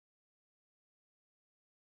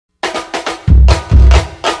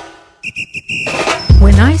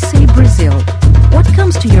When I say Brazil, what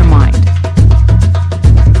comes to your mind?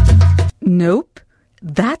 Nope,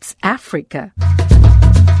 that's Africa.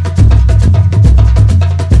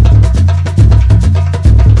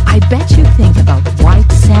 I bet you think about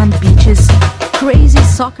white sand beaches, crazy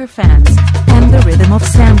soccer fans, and the rhythm of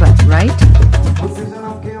samba, right?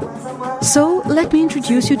 So, let me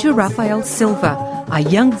introduce you to Rafael Silva, a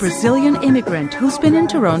young Brazilian immigrant who's been in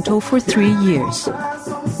Toronto for 3 years.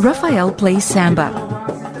 Rafael plays samba.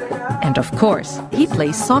 And of course, he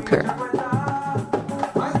plays soccer.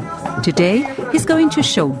 Today, he's going to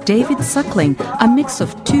show David Suckling a mix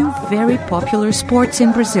of two very popular sports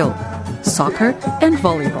in Brazil, soccer and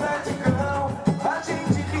volleyball.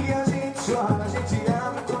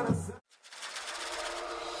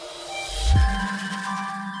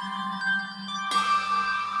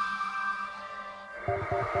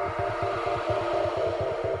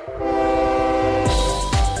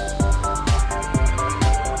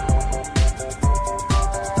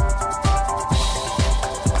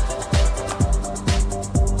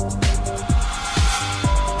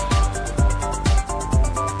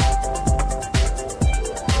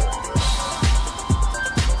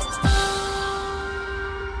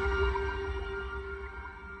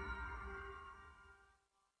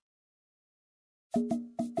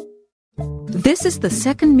 This is the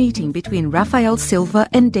second meeting between Rafael Silva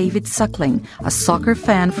and David Suckling, a soccer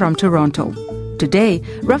fan from Toronto. Today,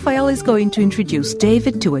 Rafael is going to introduce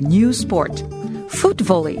David to a new sport.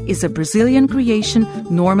 Futvoley is a Brazilian creation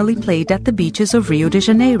normally played at the beaches of Rio de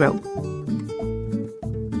Janeiro.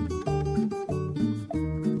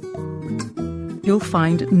 You'll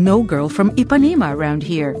find no girl from Ipanema around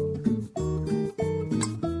here.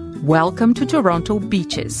 Welcome to Toronto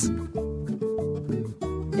beaches.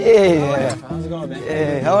 Hey, how's it going, man?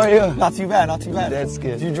 Hey, how are you? Not too bad, not too bad. That's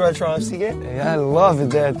good. Did you enjoy the Toronto FC game? Yeah, I love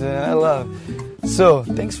that. I love. So,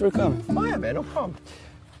 thanks for coming. Oh yeah, man, no problem.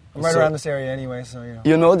 I'm right around this area anyway, so you know.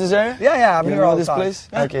 You know this area? Yeah, I'm you here know all the this time. place?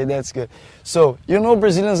 Yeah. Okay, that's good. So, you know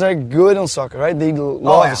Brazilians are good on soccer, right? They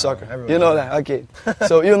love soccer. Everybody You know knows. that? Okay.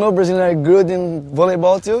 So, you know Brazilians are good in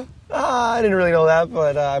volleyball too? I didn't really know that,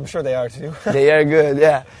 but I'm sure they are too. They are good,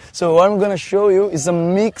 yeah. So what I'm gonna show you is a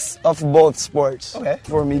mix of both sports. Okay.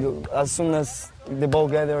 For me, as soon as the ball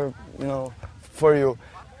gather, for you.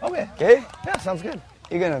 Okay. Okay? Yeah, sounds good.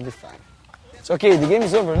 You're gonna be fine. So okay, the game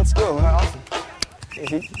is over. Let's go, man. Awesome.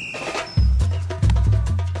 Okay.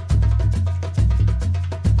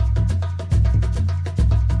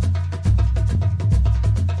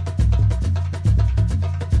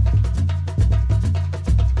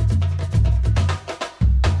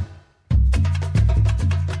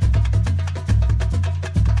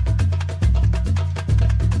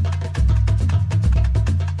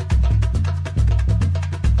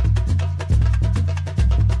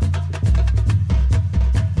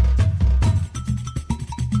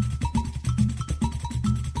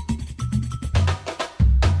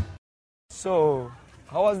 So,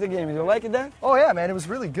 how was the game? Did you like it then? Oh yeah, man, it was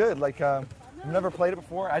really good. Like, I've never played it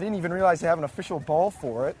before. I didn't even realize they have an official ball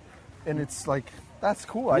for it, and it's like, that's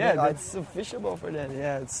cool. That's official ball for that.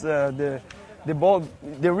 Yeah, it's the ball,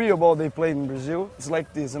 the real ball they play in Brazil. It's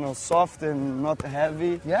like this, soft and not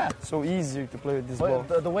heavy. Yeah. So easier to play with this ball.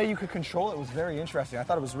 The way you could control it was very interesting. I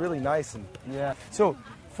thought it was really nice. And Yeah. So,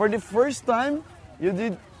 for the first time, you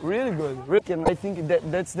did really good. And I think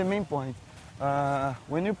that's the main point.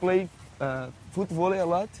 When you play Futvoley a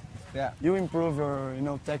lot, yeah. you improve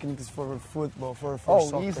your techniques for football, for Oh,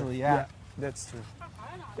 soccer. easily, yeah. That's true.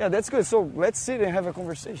 Yeah, that's good. So let's sit and have a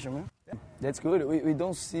conversation, man. Yeah. That's good. We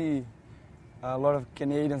don't see a lot of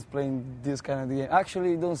Canadians playing this kind of game.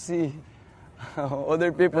 Actually, don't see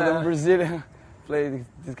other people than Brazilians play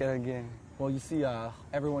this kind of game. Well, you see,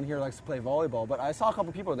 everyone here likes to play volleyball, but I saw a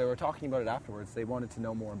couple people that were talking about it afterwards. They wanted to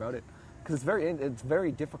know more about it because it's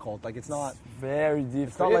very difficult. Like it's not very difficult.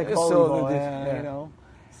 It's not like It's volleyball, yeah. you know.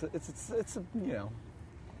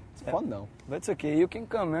 It's fun though. That's okay. You can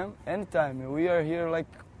come, man. Anytime. We are here like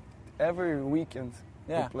every weekend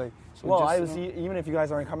Yeah. to play. So Well, just, even if you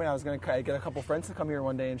guys aren't coming, I was going to get a couple friends to come here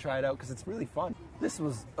one day and try it out because it's really fun. This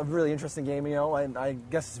was a really interesting game, and I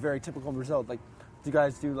guess it's very typical in Brazil. Like, do you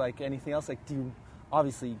guys do like anything else? Like,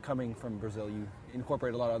 obviously coming from Brazil, you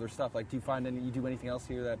incorporate a lot of other stuff. Like, do you do anything else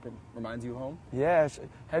here that reminds you of home? Yeah.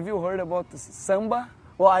 Have you heard about the samba?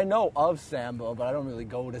 Well, I know of samba, but I don't really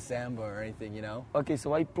go to samba or anything, you know? Okay,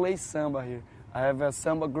 so I play samba here. I have a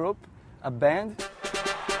samba group, a band.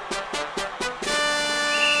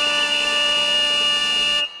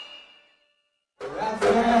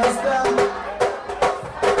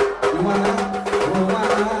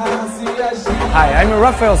 Hi, I'm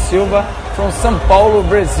Rafael Silva from São Paulo,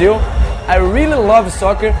 Brazil, I really love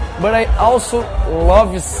soccer, but I also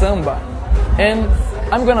love samba. And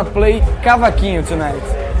I'm gonna play cavaquinho tonight.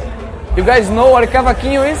 You guys know what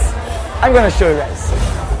cavaquinho is? I'm gonna show you guys.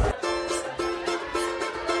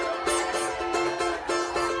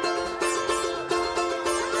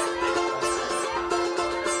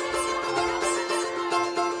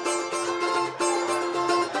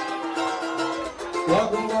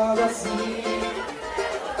 Logo, logo assim,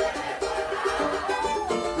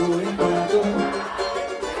 por enquanto,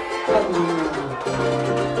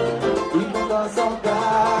 enquanto a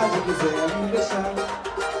saudade quiser me deixar,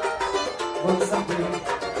 vou saber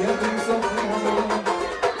que eu tenho sofrido.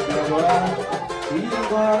 E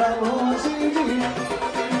agora longe de mim,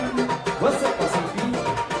 você passa enfim,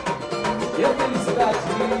 e a felicidade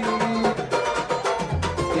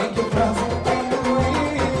tem que fazer.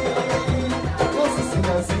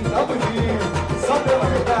 Tá bonito, só pela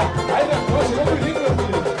verdade, aí depois chegou bonito, meu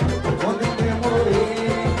filho. Quando eu demorei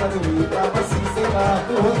pra dormir, tava assim, sei lá,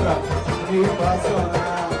 outra, me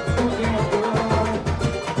apaixonar, o tempo.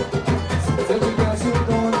 Se eu tivesse o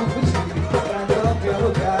dono, fugir pra qualquer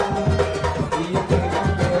lugar, ia pegar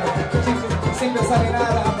tipo, sem pensar em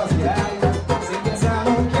nada, rapaziada, sem pensar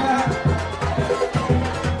no que há.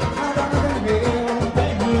 Nada é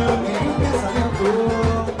meu, nem o pensamento.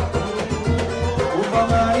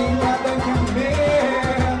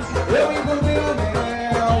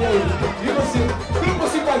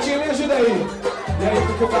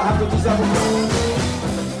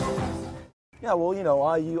 Yeah, well, you know,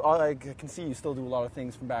 I can see you still do a lot of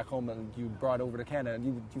things from back home, and you brought over to Canada.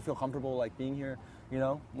 Do you feel comfortable like being here? You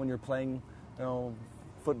know, when you're playing, you know,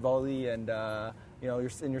 Futvoley and you know,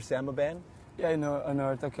 you're in your samba band. Yeah, I know what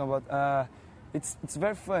you're talking about. It's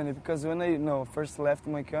very funny because when I first left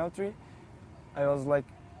my country, I was like,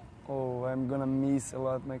 oh, I'm gonna miss a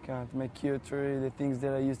lot my country, my culture, the things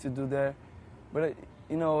that I used to do there. But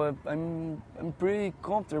I'm pretty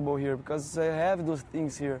comfortable here because I have those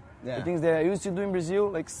things here. Yeah. The things that I used to do in Brazil,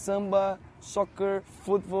 like samba, soccer,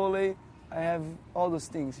 Futvoley. I have all those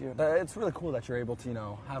things here. It's really cool that you're able to, you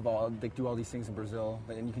know, do all these things in Brazil,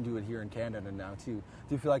 and you can do it here in Canada now too.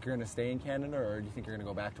 Do you feel like you're going to stay in Canada, or do you think you're going to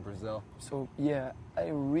go back to Brazil? So yeah, I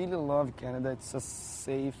really love Canada. It's a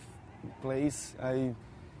safe place. I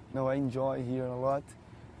enjoy here a lot.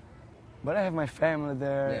 But I have my family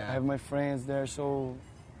there. Yeah. I have my friends there. So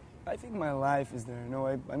I think my life is there.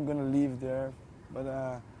 I'm going to live there.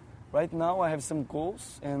 But right now I have some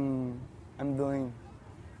goals, and I'm doing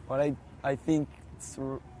what I think it's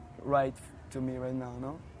right to me right now,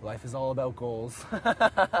 no? Life is all about goals.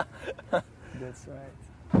 That's right.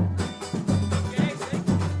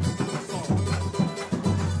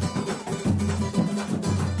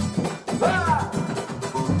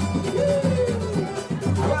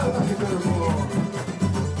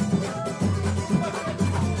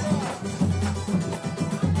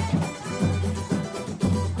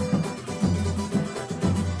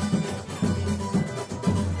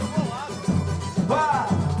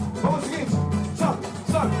 Vamos seguinte, sobe,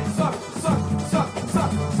 sobe, sobe, sobe, sobe,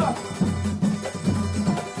 sobe, sobe.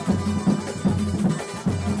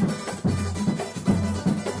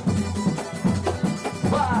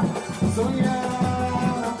 Vai, sonhar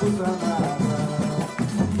não custa nada,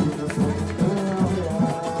 tudo sonho tão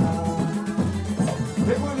real.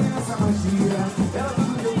 Mergulhei nessa magia, era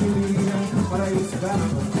tudo que eu queria, para isso dar na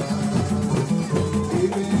vontade. E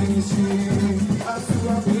deixe a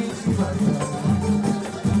sua mente variar.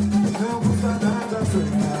 Não custa nada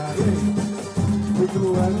sonhar, 8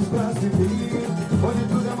 anos pra se vir, onde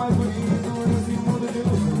tudo é mais bonito nesse mundo de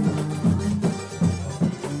ilusão.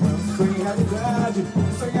 Não sonho em realidade,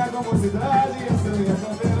 sonhar com mocidade, sonhar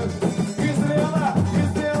com Deus. Estrela,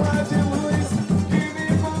 estrela de luz, que me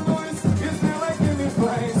conduz, estrela que me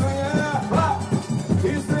faz sonhar. Ah!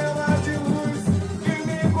 Estrela de luz, que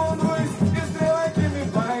me conduz, estrela que me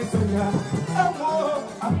faz sonhar. Amor,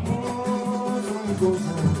 amor, sonho com